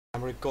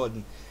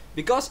recording.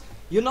 Because,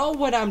 you know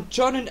when I'm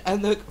turning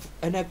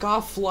and a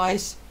car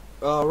flies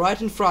right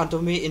in front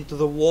of me into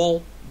the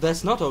wall,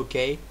 that's not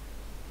okay.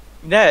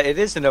 Nah, it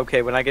isn't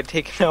okay when I get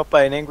taken out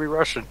by an angry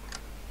Russian.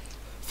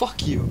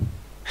 Fuck you.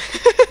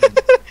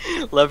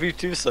 Love you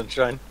too,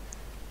 sunshine.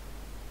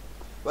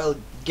 Well,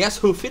 guess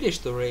who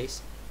finished the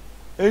race?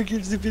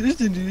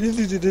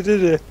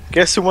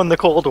 Guess who won the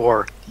Cold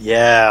War?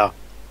 Yeah.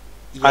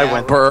 I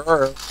went.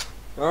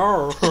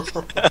 Oh.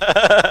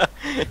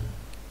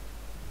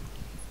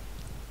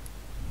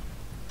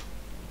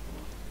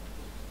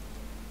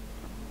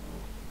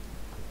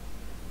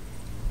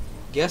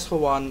 Guess who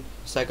won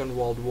Second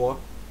World War?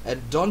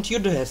 And don't you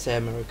dare say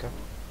America.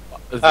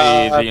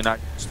 The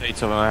United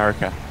States of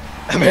America.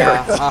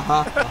 America.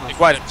 Yeah,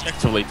 Quite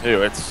objectively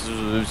too.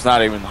 It's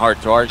not even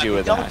hard to argue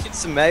with Don't that. get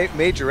some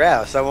major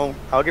ass.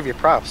 I'll give you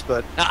props,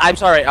 but No, I'm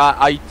sorry.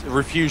 I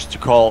refuse to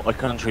call a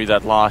country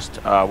that lost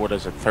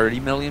 30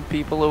 million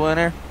people a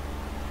winner.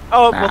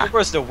 well, there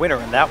was no winner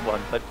in that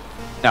one, but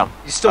No.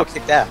 you still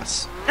kicked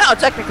ass. No,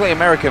 technically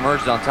America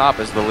emerged on top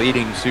as the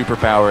leading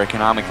superpower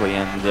economically,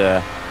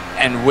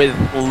 and with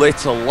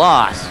little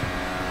loss,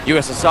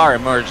 USSR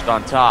emerged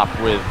on top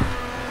with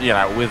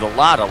a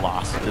lot of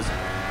losses,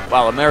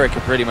 while America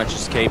pretty much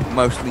escaped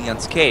mostly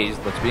unscathed.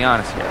 Let's be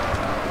honest here.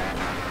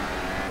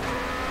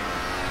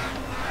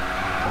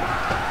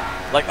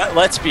 Like,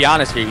 let's be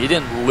honest here. You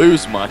didn't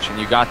lose much, and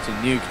you got to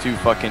nuke 2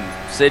 fucking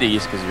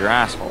cities because you're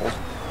assholes.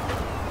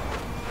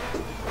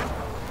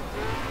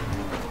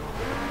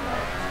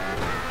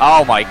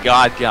 Oh my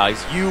god,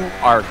 guys, you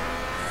are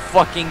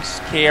fucking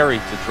scary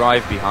to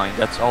drive behind.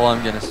 That's all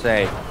I'm gonna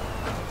say.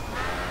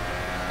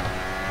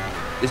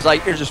 It's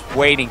like you're just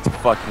waiting to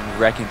fucking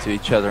wreck into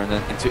each other and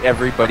then into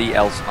everybody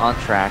else on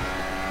track.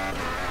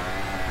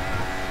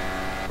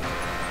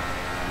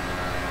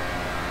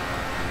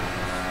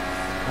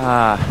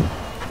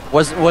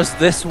 Was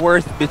this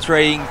worth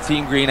betraying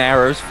Team Green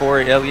Arrows for,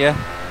 Ilya?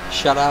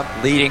 shut up.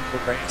 Leading the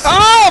race.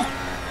 Oh!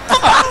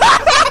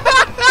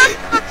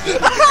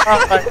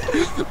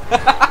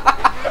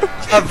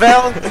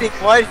 Valentine,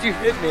 why did you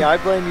hit me? I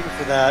blame you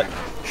for that.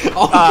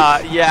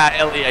 Yeah,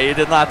 Ilya, you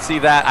did not see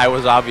that. I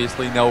was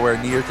obviously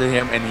nowhere near to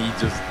him, and he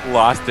just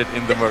lost it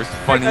in the most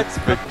funny.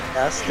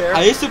 Yes, there.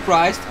 Are you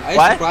surprised? Are you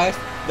What? surprised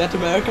that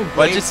American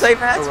What'd you say,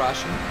 Matt? a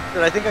Russian?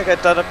 Did I think I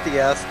got done up the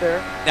ass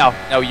there?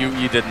 No,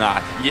 you did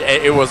not.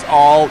 It was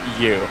all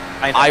you.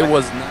 I know. I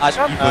was not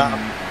Shut even. up.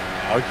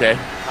 Okay.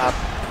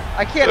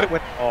 I can't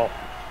win all.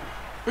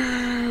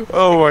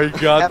 Oh my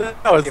god,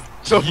 that was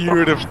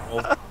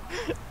beautiful.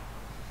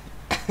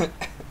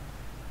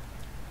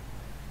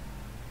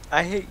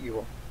 I hate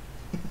you.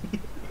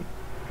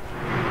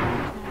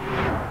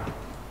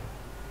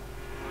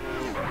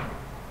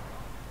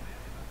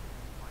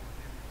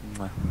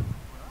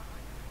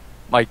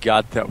 My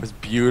god, that was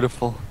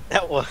beautiful.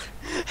 That was.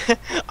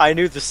 I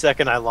knew the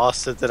second I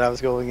lost it that I was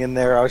going in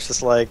there. I was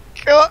just like,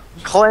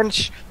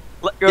 clench.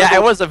 Let go. Yeah,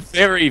 it was a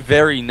very,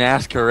 very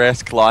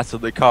NASCAR-esque loss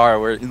of the car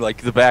where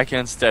like the back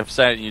end steps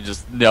out and you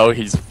just know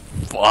he's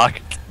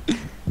fucked.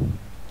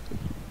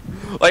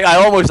 Like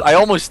I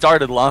almost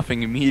started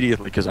laughing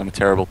immediately because I'm a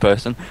terrible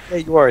person. Yeah,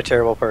 you are a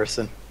terrible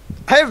person.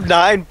 I have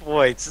 9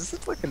 points. This is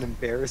fucking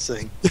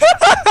embarrassing.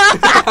 I'm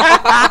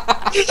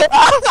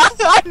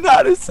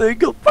not a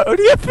single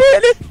podium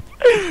finish.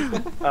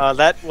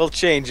 That will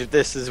change if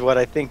this is what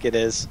I think it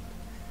is.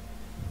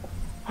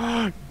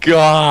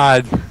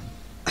 God.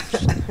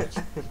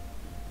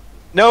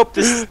 Nope,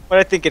 this is what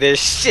I think it is.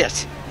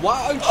 Shit.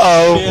 Wow,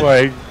 Oh shit.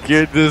 my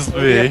goodness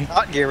me.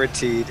 Not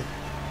guaranteed.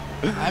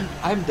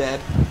 I'm dead,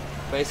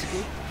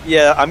 basically.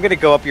 Yeah, I'm gonna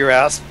go up your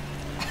ass.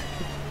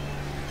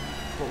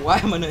 But why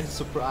am I not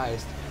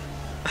surprised?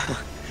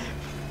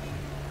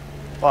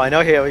 Well, I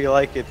know how you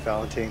like it,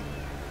 Valentine.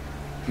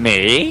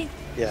 Me?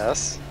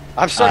 Yes.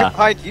 I'm starting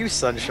behind you,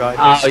 Sunshine.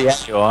 Oh yeah,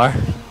 you are.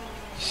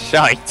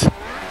 Shite.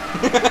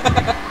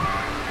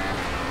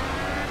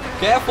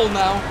 Careful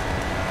now.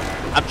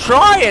 I'm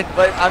trying,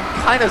 but I'm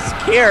kind of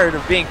scared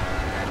of being.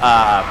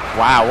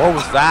 Wow, what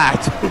was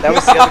that? That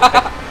was the other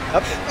thing.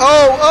 Up.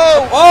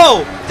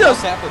 Oh!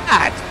 Just What happened?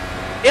 that.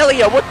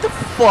 Ilya, what the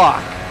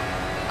fuck?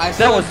 I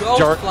saw was a ghost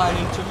dark. flying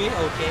into me,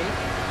 okay?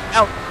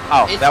 Oh,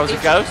 that was a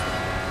ghost?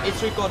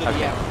 It's recorded, Okay.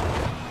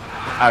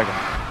 yeah. Okay.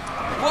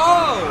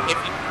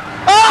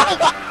 Whoa!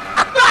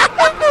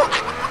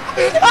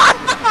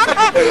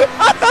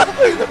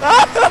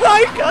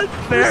 I can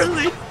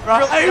barely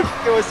drive.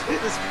 It was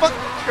this fucking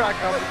truck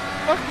on the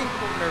fucking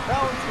corner.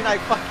 Valentine, I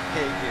fucking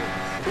hate you.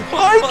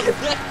 I can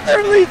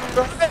barely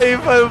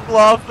drive. I'm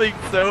laughing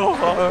so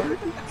hard.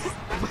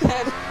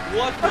 Man,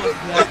 what was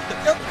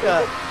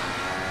that?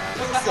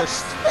 Piece of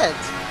shit.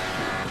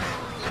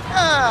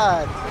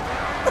 God.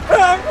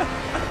 Man,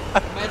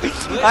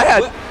 I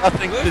had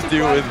nothing where's to the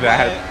do with drive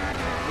that.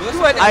 by- where's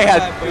the What? I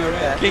drive had by to do in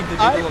that. the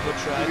middle of a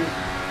track?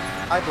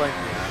 I blame you.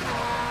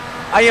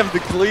 I am the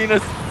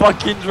cleanest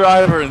fucking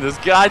driver in this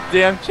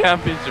goddamn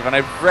championship, and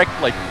I've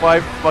wrecked like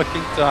 5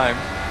 fucking times.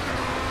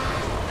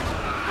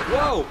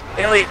 Whoa!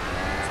 Elliot,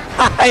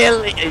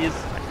 Elliot, you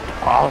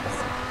balls.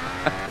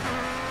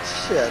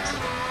 Shit.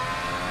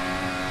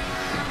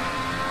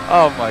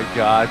 Oh my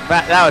god,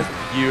 Matt, that was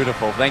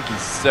beautiful. Thank you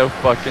so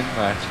fucking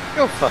much.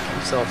 Go fuck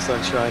yourself,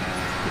 Sunshine.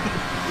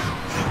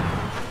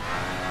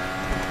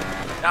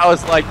 That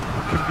was like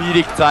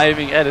comedic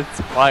timing at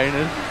its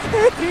finest.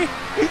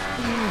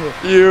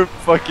 You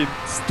fucking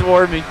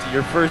storming to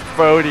your first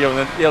podium,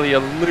 and then Ilya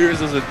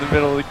loses in the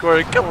middle of the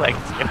court and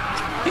collects you.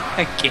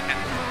 I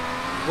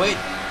can't. Wait,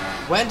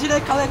 when did I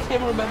collect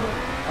him? Remember?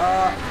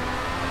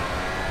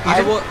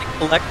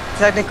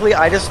 Technically,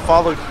 I just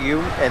followed you,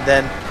 and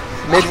then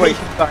midway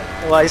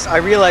I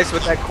realized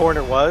what that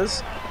corner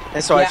was,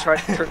 and so I tried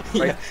to turn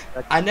right.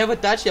 Yeah. I never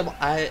touched him.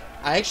 I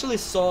actually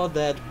saw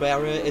that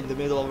barrier in the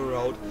middle of the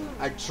road.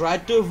 I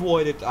tried to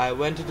avoid it. I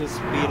went into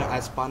speed. I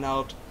spun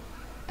out,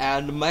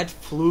 and Matt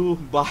flew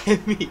by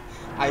me.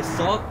 I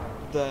saw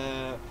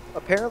the.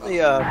 Apparently,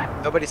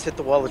 nobody's hit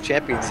the wall of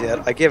champions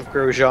yet. I give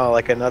Grosjean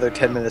like another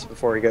 10 minutes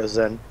before he goes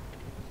in.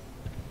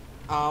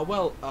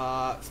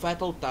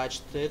 Vettel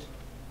touched it,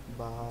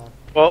 but...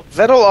 Well,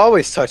 Vettel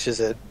always touches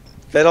it.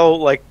 Vettel,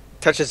 like,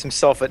 touches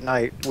himself at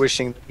night,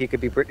 wishing he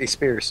could be Britney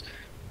Spears.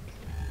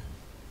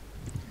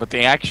 But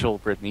the actual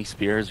Britney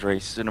Spears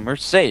races in a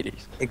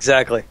Mercedes.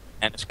 Exactly.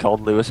 And it's called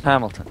Lewis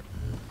Hamilton.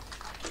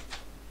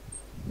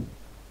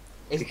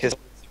 Because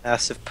it's a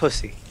massive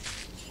pussy.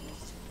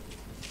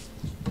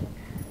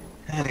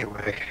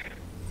 Anyway.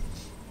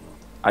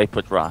 I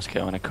put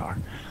Roscoe in a car.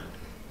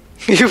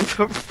 You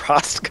put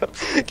Roscoe?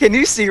 Can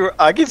you see?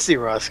 I can see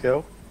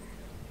Roscoe.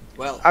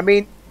 Well, I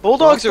mean,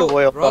 Bulldogs Roscoe, are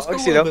loyal Roscoe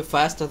dogs, will you know. be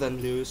faster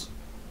than Lewis.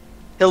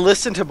 He'll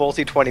listen to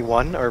Multi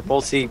 21 or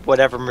Multi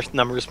whatever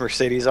numbers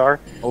Mercedes are.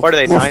 What are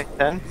they? 9,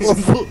 10?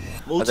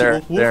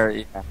 They're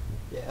yeah.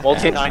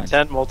 Multi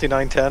 910. Multi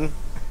 910.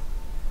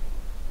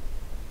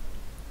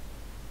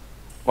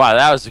 Wow,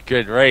 that was a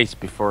good race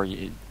before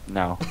you.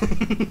 No.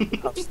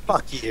 Oh,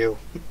 fuck you.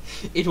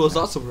 It was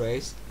awesome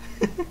race.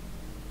 It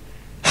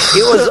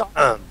was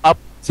up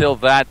till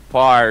that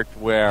part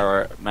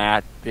where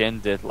Matt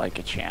pinned it like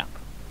a champ.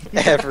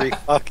 every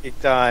fucking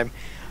time.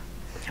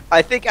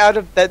 I think out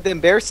of that, the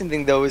embarrassing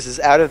thing though is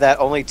out of that,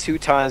 only 2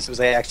 times was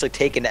I actually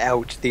taken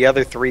out. The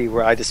other 3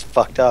 where I just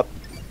fucked up.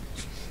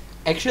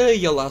 Actually,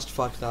 your last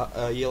fuck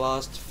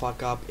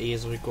up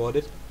is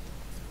recorded.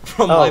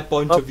 From my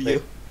point lovely.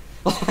 of view.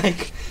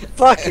 Like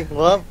Fucking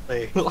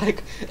lovely.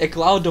 like a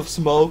cloud of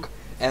smoke,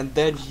 and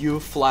then you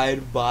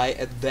flying by,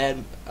 and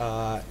then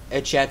a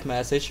chat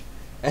message,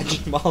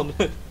 engine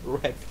mounted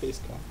red face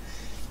car.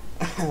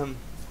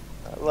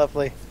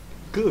 Lovely.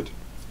 Good.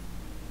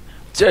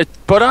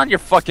 Put on your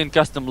fucking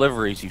custom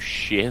liveries, you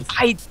shit.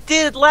 I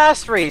did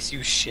last race,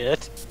 you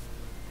shit.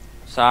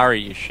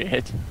 Sorry, you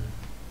shit.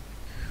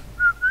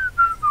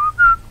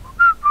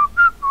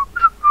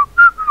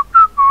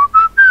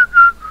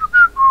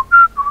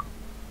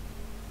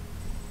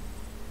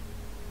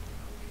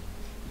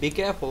 Be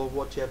careful of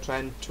what you're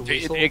trying to Do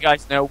whistle. you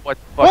guys know what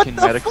fucking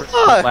the Metacritic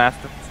fuck? The Last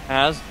of Us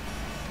has?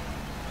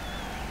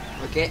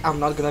 Okay, I'm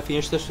not gonna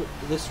finish this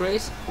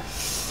race.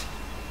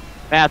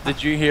 Matt,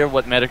 did you hear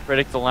what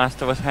Metacritic The Last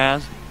of Us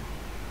has?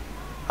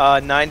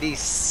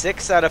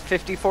 96 out of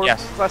 54.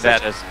 Yes,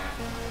 that is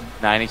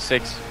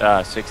 96,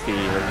 60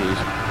 reviews.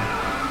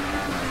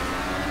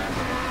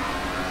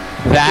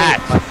 That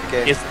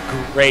is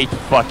great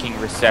fucking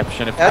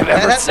reception if I've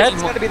ever That's seen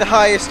got one. to be the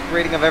highest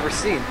rating I've ever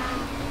seen.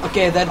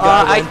 Okay, that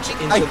guy I went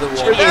into the wall.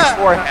 GTA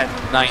 4 had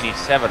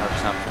 97 or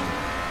something.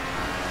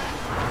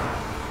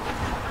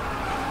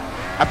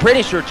 I'm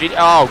pretty sure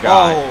Oh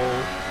god. Oh.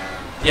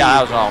 Yeah,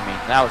 that was all me.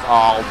 That was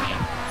all me.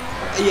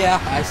 Yeah,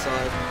 I saw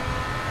it.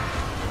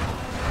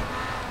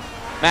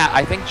 Matt,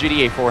 I think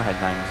GTA 4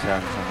 had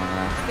 97 something like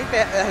that. I think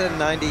that had a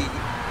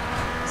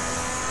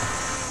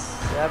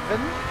 97.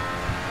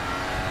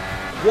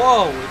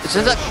 Whoa! It's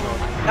Isn't so that- short.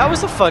 That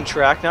was a fun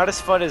track. Not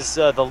as fun as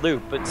the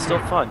loop, but still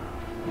fun.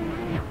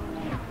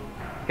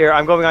 Here,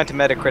 I'm going on to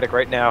Metacritic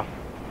right now.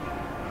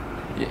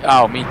 Yeah,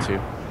 oh, me too.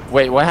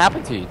 Wait, what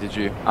happened to you? Did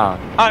you?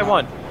 I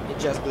won. It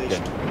just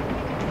glitched.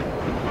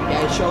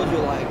 Yeah, it showed you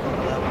like on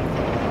the level.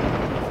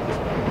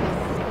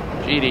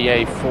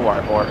 GTA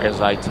 4, or as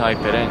I type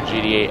it in,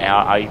 GTA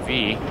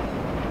IV.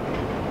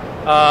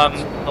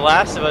 The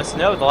Last of Us.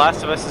 No, The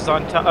Last of Us is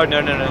on top. Oh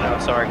no,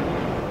 sorry.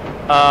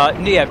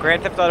 Yeah,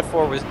 Grand Theft Auto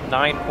 4 was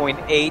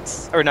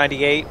 9.8 or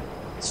 98.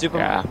 Super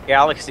Mario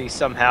Galaxy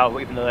somehow,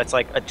 even though that's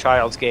like a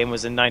child's game,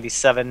 was in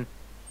 97.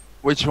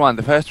 Which one?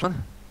 The first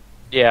one?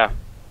 Yeah.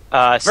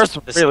 First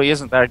one really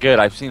isn't that good.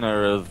 I've seen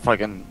a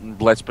fucking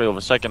Let's Play of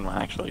the second one,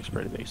 actually. It's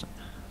pretty decent.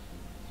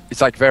 It's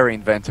like very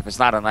inventive. It's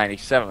not a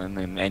 97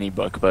 in any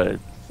book, but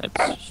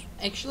it's...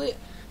 Actually,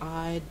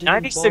 I didn't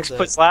 96 bother.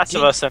 puts Last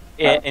of Us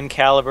in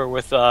caliber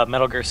with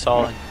Metal Gear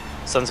Solid,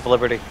 Sons of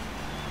Liberty.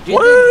 Did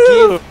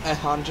you give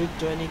 100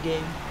 to any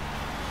game?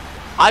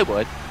 I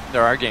would.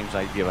 There are games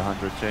I'd give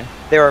 100 to.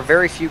 There are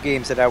very few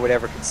games that I would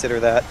ever consider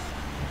that.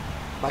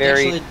 But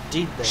Very- actually,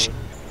 did they?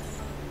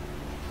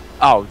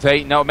 Oh,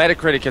 no,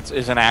 Metacritic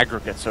is an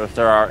aggregate, so if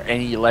there are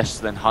any less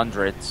than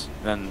hundreds,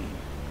 then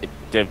it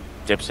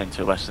dips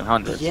into less than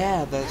hundreds.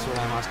 Yeah, that's what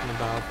I'm asking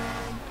about.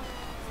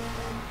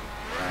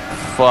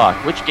 fuck.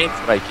 Which games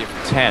would I give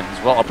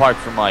 10s? Well, apart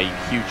from my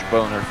huge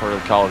boner for the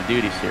Call of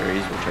Duty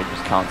series, which I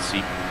just can't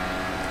see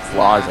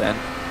flaws in.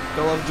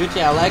 Call of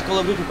Duty, I like Call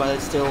of Duty, but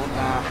it's still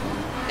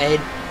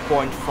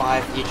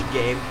 8.5 each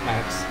game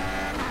max.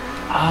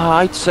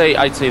 I'd say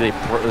they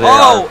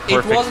Oh, are it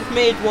perfect. wasn't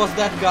me, it was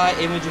that guy,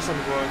 Images and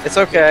Words. It's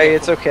okay,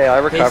 it's okay, I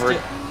recovered.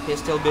 He's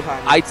still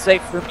behind me. I'd say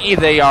for me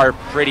they are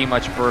pretty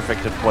much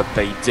perfect at what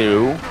they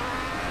do.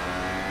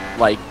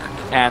 Like,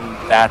 and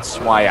that's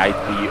why I'd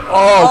be.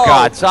 Oh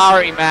God,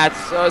 sorry, Matt.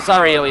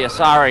 Sorry, Ilya.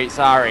 Sorry.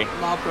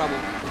 No problem.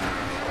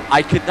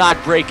 I could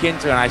not break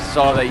into, and I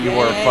saw that you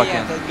were fucking.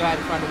 Yeah, that guy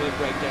in front of me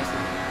brake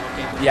testing.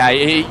 Okay. Yeah,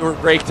 you were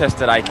brake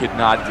tested. I could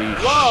not do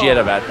shit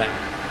about that.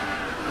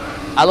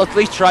 I'll at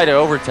least try to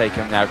overtake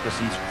him now because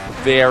he's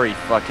very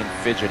fucking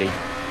fidgety.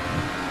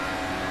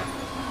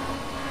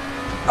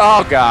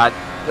 Oh God,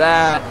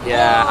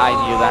 yeah, I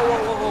knew that.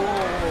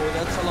 Whoa,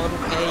 that's a lot of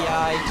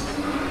AI.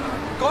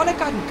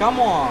 Konekan, come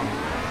on.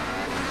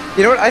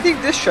 You know what? I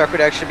think this truck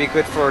would actually be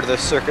good for the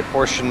circuit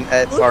portion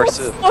at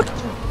Barca.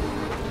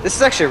 This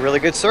is actually a really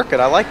good circuit.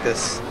 I like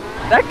this.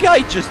 That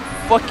guy just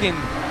fucking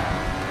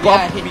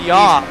bumped me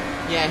off.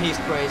 Yeah, he's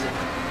crazy.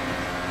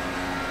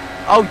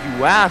 Oh,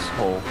 you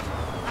asshole.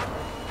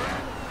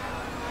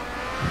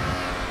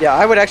 Yeah,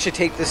 I would actually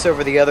take this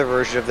over the other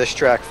version of this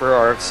track for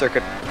our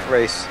circuit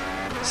race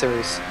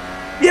series.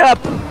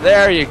 Yep,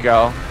 there you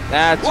go.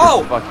 That's Whoa!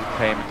 your fucking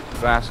payment,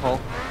 you asshole.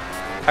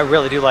 I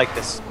really do like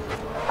this.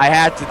 I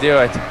had to do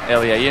it,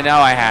 Ilya. You know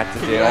I had to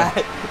do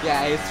it.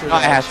 Yeah, it's true.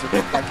 I had to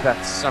fuck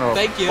that son of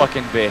a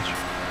fucking bitch.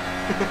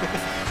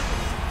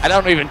 I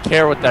don't even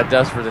care what that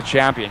does for the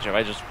championship.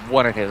 I just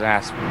wanted his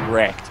ass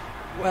wrecked.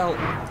 Well,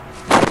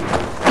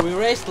 we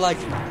raced like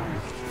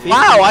 50.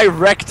 Wow, I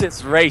wrecked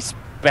his race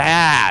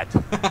bad.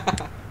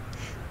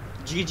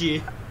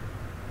 GG.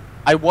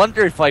 I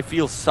wonder if I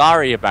feel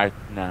sorry about...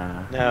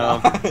 Nah.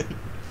 No.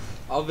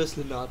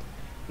 Obviously not.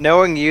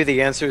 Knowing you,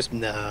 the answer is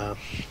no.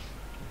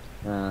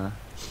 I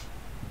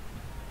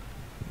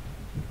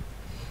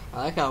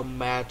like how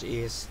Matt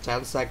is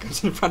 10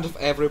 seconds in front of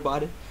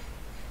everybody.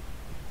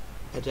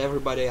 And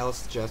everybody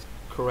else just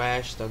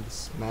crashed and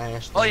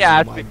smashed. Oh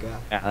yeah, my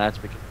god. Yeah, that's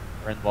because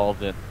we're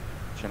involved in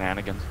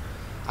shenanigans.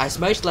 I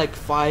smashed like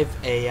 5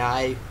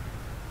 AI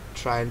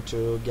trying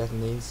to get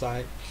an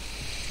inside.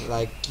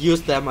 Like,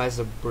 use them as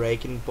a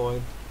breaking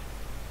point.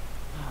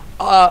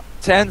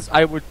 10s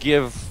I would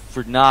give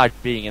for not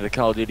being in the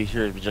Call of Duty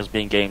series, but just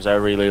being games I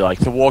really like.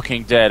 The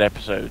Walking Dead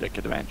episodic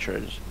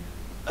adventures.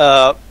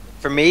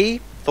 For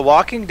me, The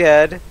Walking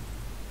Dead,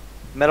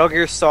 Metal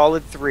Gear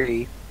Solid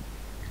 3,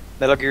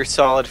 Metal Gear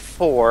Solid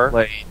 4.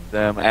 Played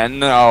them, and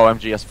no,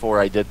 MGS4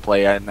 I did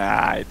play, and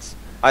I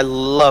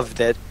loved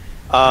it.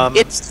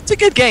 It's a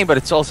good game, but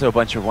it's also a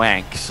bunch of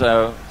wank,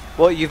 so...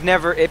 Well,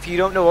 if you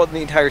don't know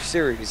the entire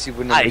series, you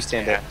wouldn't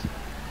understand it.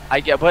 I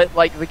get, but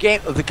like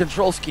the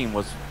control scheme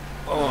was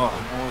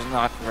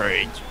not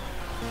great.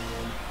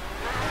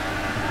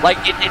 Like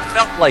it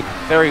felt like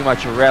very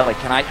much a relic,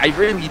 and I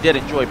really did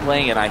enjoy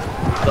playing it. I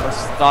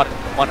thought it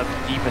was one of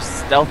the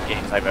deepest stealth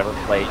games I've ever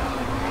played.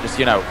 Just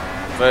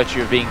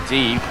virtue of being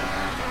deep,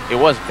 it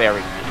was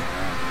very deep.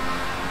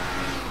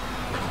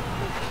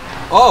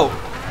 Oh,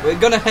 we're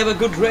gonna have a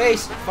good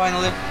race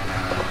finally.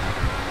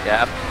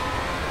 Yeah.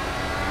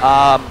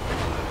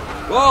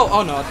 Whoa!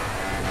 Oh no.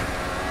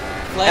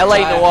 Flat LA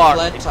tire, Noir.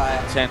 Flat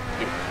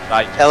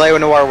tire. LA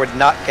Noir would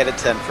not get a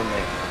 10 from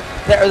me.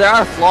 There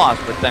are flaws,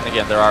 but then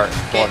again, there are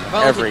flaws in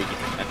Valentin, every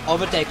game. And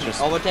Overtake me,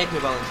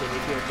 Valentin,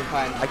 if you're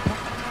behind.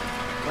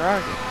 Where are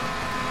you?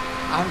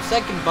 I'm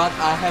second, but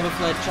I have a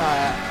flat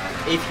tire.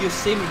 If you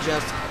see me,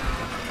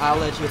 I'll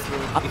let you through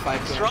if I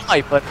can.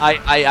 Try, but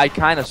I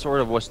kind of sort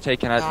of was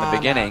taken out in the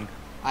beginning.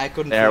 I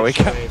couldn't There we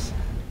finish go. the race.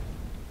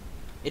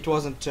 It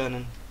wasn't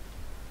turning.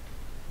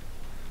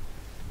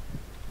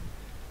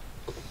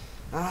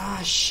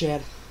 Ah,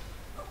 shit.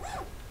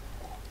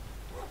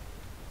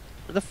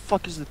 Where the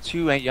fuck is the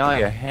 2 AI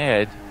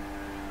ahead?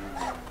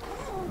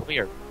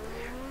 Weird.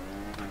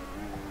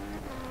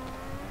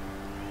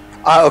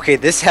 Okay,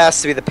 this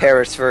has to be the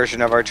Paris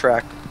version of our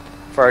track,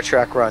 for our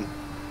track run.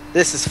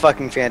 This is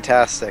fucking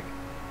fantastic.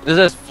 This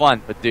is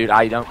fun, but dude,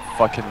 I don't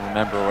fucking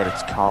remember what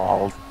it's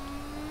called.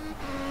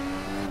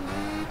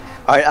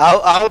 Alright,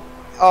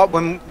 I'll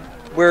when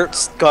we're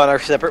gone our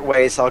separate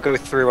ways, I'll go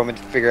through them and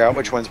figure out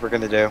which ones we're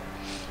gonna do.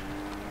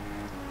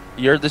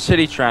 You're the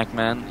city track,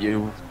 man.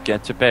 You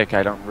get to pick.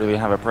 I don't really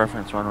have a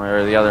preference one way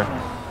or the other.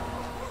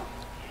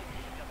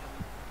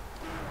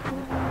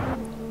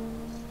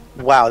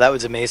 Wow, that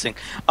was amazing.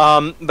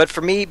 But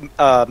for me,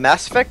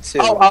 Mass Effect 2...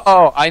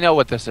 Oh, I know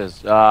what this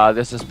is.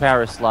 This is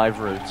Paris Live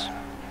Routes.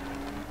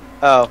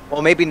 Oh,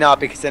 well maybe not,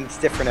 because then it's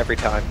different every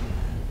time.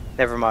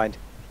 Never mind.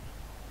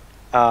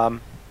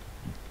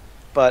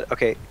 But,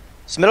 okay.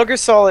 So Metal Gear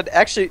Solid,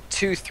 actually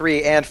 2,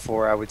 3, and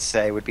 4, I would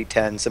say, would be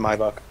 10s in my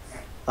book.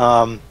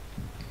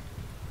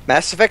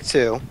 Mass Effect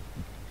 2.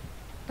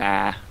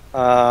 Nah.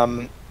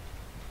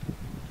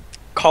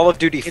 Call of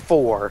Duty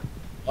 4.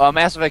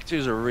 Mass Effect 2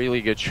 is a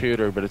really good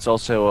shooter, but it's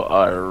also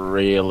a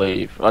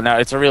really... Well, no,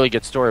 it's a really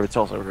good story, but it's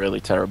also a really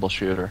terrible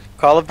shooter.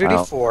 Call of Duty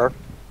Oh. 4.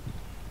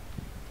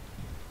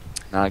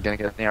 Not gonna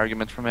get any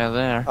argument from you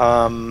there.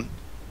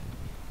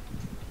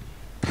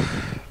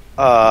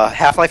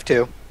 Half-Life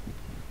 2.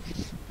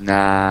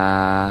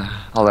 Nah.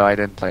 Although I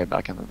didn't play it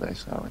back in the day,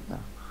 so I wouldn't know.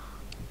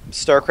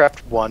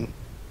 StarCraft 1.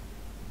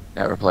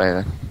 Never played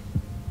it.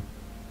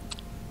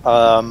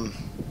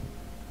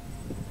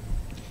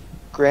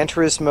 Gran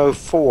Turismo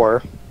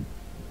 4.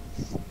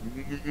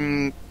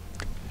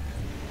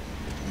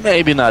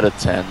 Maybe not a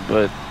 10,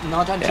 but...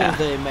 Not until Yeah.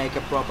 they make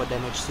a proper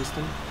damage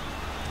system.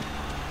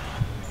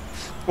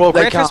 Well,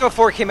 They Gran can't- Turismo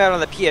 4 came out on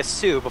the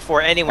PS2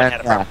 before anyone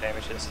had a Yeah. proper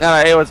damage system. No,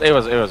 it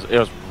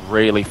was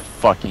really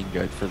fucking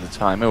good for the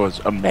time. It was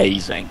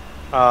amazing.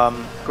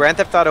 Grand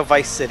Theft Auto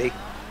Vice City.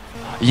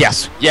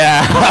 Yes.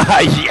 Yeah.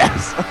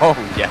 Yes. Oh,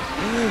 yes.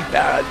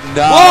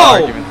 No Whoa!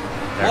 argument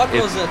there. What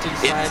It- was that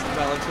inside, it's-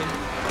 Valentin?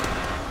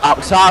 Oh,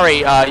 sorry.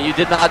 You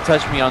did not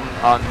touch me on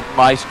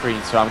my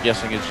screen, so I'm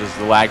guessing it's just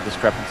the lag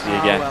discrepancy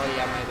again. Well,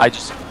 yeah, maybe.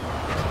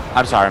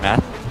 I'm sorry,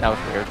 man. That was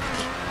weird.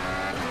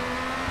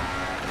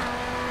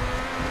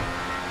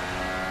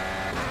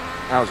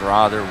 That was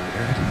rather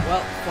weird.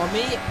 Well, for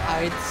me,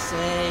 I'd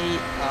say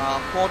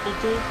Portal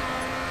 2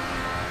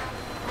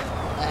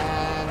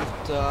 and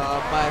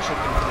Bioshock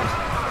Infinite.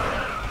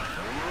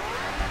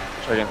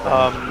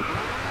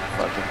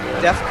 Fucking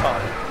weird.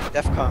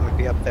 Defcon would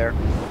be up there.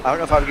 I don't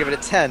know if I would give it a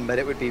 10, but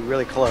it would be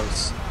really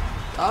close.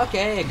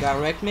 Okay,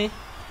 correct me.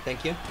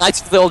 Thank you.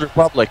 Knights of the Old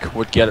Republic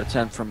would get a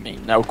 10 from me,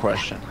 no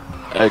question.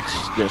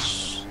 It's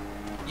just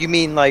You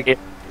mean like...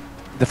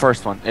 the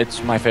first one.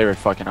 It's my favorite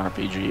fucking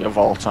RPG of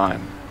all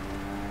time.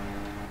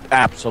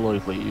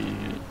 Absolutely.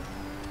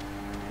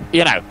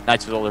 You know,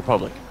 Knights of the Old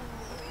Republic.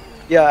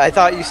 Yeah, I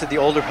thought you said the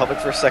Old Republic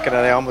for a second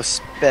and I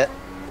almost spit.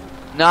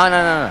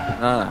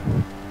 No.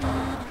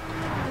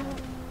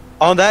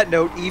 On that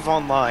note, EVE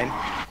Online.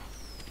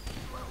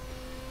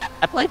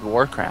 I played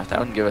Warcraft. I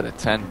wouldn't give it a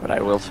 10, but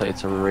I will say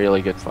it's a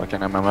really good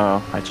fucking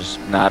MMO. I just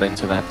not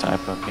into that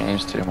type of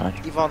games too much.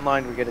 EVE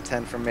Online would get a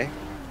 10 from me.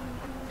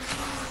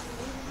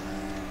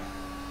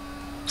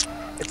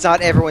 It's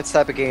not everyone's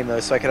type of game though,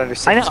 so I can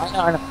understand.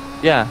 I know.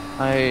 Yeah,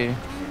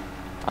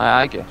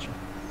 I get you.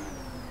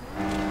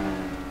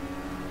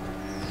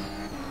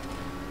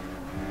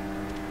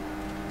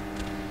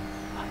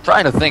 I'm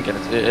trying to think, and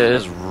it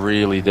is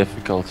really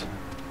difficult.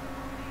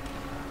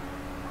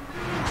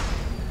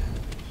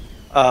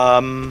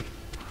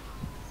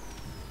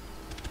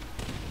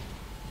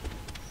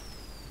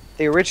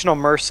 The original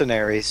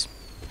Mercenaries.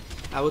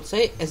 I would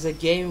say as a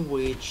game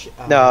which...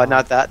 No,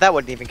 not that. That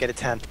wouldn't even get a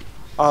 10.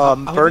 I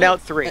would Burnout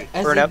say 3.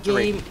 As Burnout a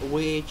 3. game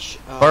which...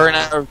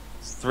 Burnout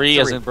 3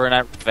 as three. in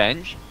Burnout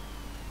Revenge?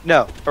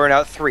 No,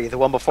 Burnout 3, the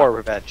one before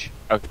Revenge.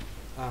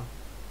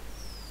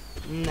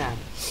 Nah.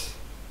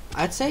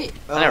 I'd say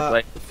I never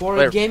played. for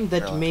Played a game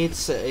that really.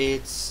 meets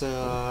its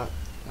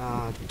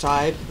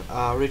type,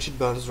 Richard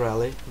Burns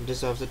Rally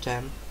deserves a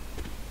 10.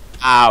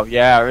 Oh,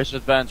 yeah,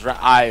 Richard Ben's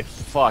I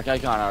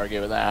can't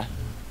argue with that.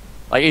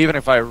 Like, even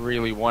if I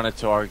really wanted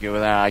to argue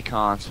with that, I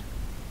can't.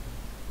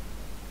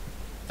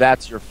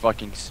 That's your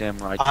fucking sim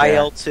right there.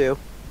 IL2.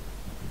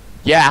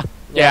 Yeah,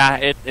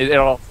 it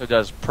also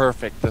does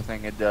perfect the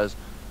thing it does.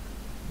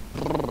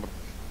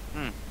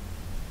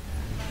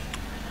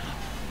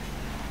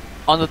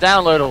 On the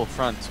downloadable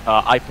front,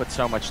 I put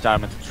so much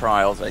time into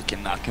Trials, I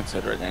cannot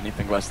consider it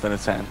anything less than a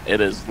 10.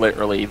 It is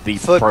literally the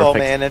Football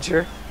perfect...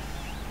 Manager.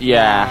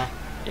 Yeah.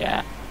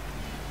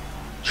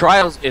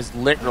 Trials is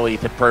literally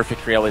the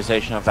perfect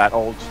realization of that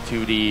old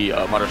 2D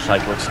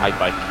motorcyclist high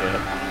bike.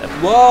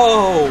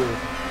 Whoa!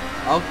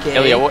 Okay.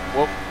 Ilya,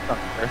 what?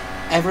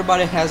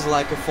 Everybody has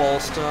like a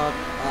false start,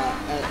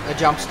 a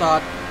jump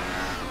start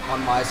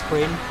on my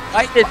screen.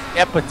 Why did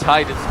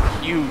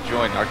Hepatitis Q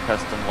join our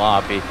custom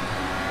lobby?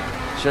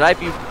 Should I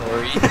be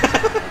worried?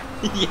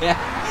 Yeah,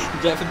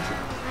 definitely.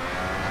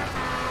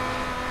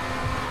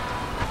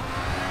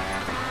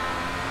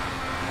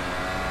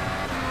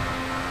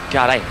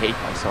 God, I hate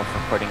myself for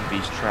putting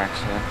these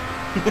tracks in.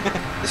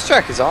 This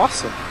track is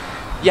awesome.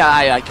 Yeah,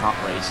 I can't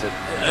race it.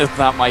 It's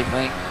not my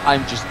thing.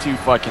 I'm just too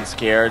fucking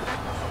scared.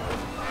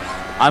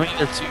 I'm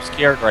either too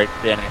scared or I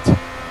bin it.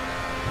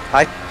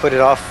 I put it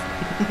off.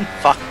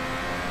 Fuck.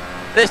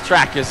 This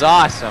track is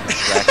awesome.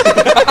 Track.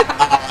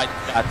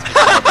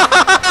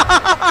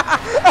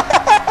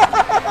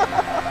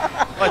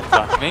 What the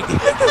fuck?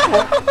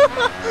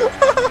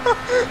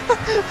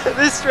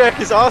 This track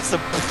is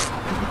awesome.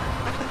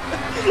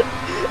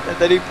 And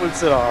then he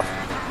puts it off.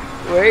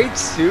 Way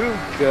to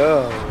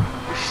go.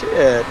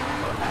 Shit.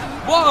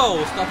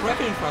 Whoa! Stop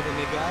wrecking in front of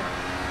me, guy.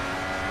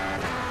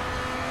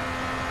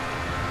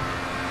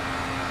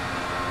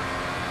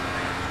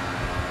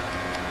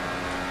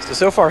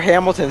 So far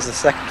Hamilton's the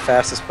second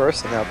fastest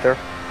person out there.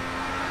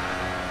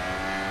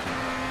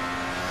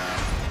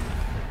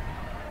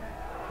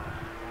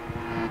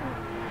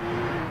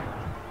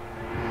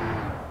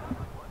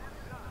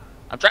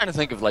 I'm trying to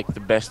think of like the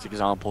best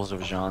examples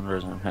of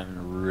genres and I'm having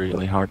a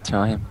really hard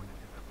time.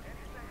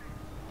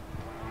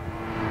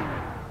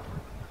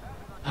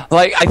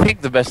 Like, I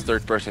think the best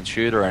third-person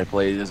shooter I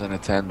played isn't a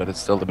 10, but it's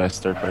still the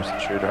best third-person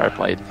shooter I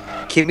played.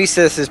 Kimmy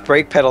says his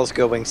brake pedal's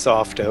going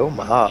soft. Oh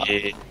my.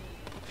 Yeah.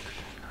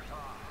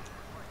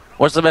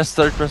 What's the best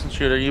third-person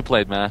shooter you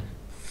played, man?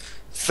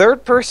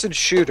 Third person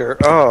shooter.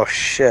 Oh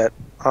shit.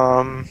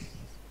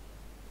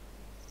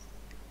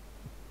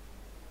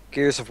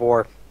 Gears of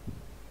War.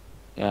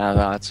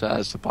 Yeah,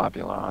 that's the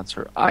popular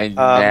answer. I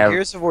never.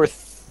 Gears of War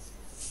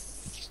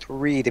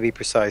 3 to be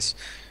precise.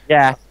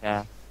 Yeah,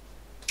 yeah.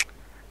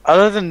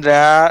 Other than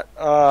that,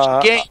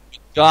 Game.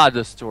 God,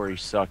 the story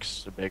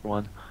sucks. The big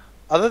one.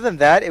 other than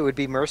that, it would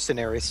be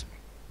Mercenaries.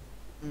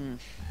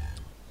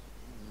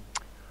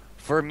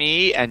 For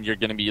me, and you're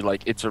gonna be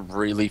like, it's a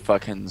really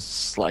fucking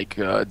like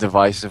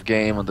divisive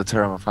game on the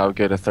term of how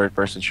good a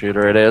third-person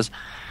shooter it is.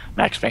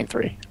 Max Payne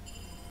 3.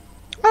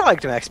 I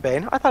liked Max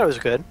Payne. I thought it was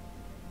good.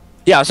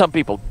 Yeah, some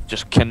people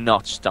just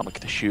cannot stomach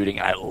the shooting.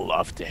 I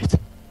loved it.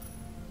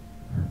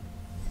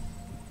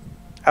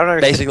 I don't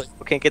understand. Basically-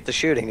 People can't get the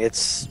shooting.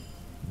 It's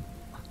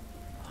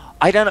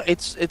I don't know.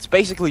 It's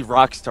basically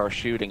Rockstar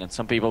shooting, and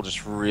some people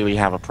just really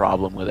have a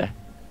problem with it.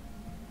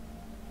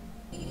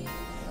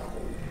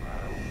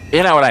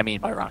 You know what I mean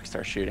by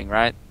Rockstar shooting,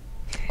 right?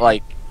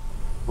 Like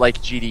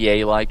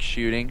GTA-like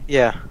shooting.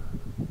 yeah.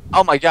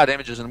 Oh my God,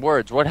 images and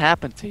words. What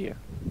happened to you?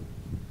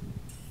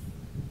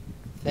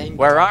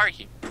 Where are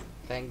you?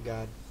 Thank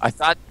God. I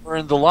thought you were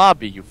in the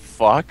lobby. You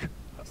fuck.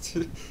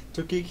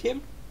 To kick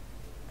him?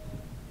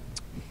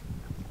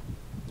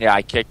 Yeah,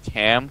 I kicked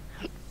him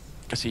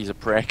because he's a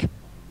prick.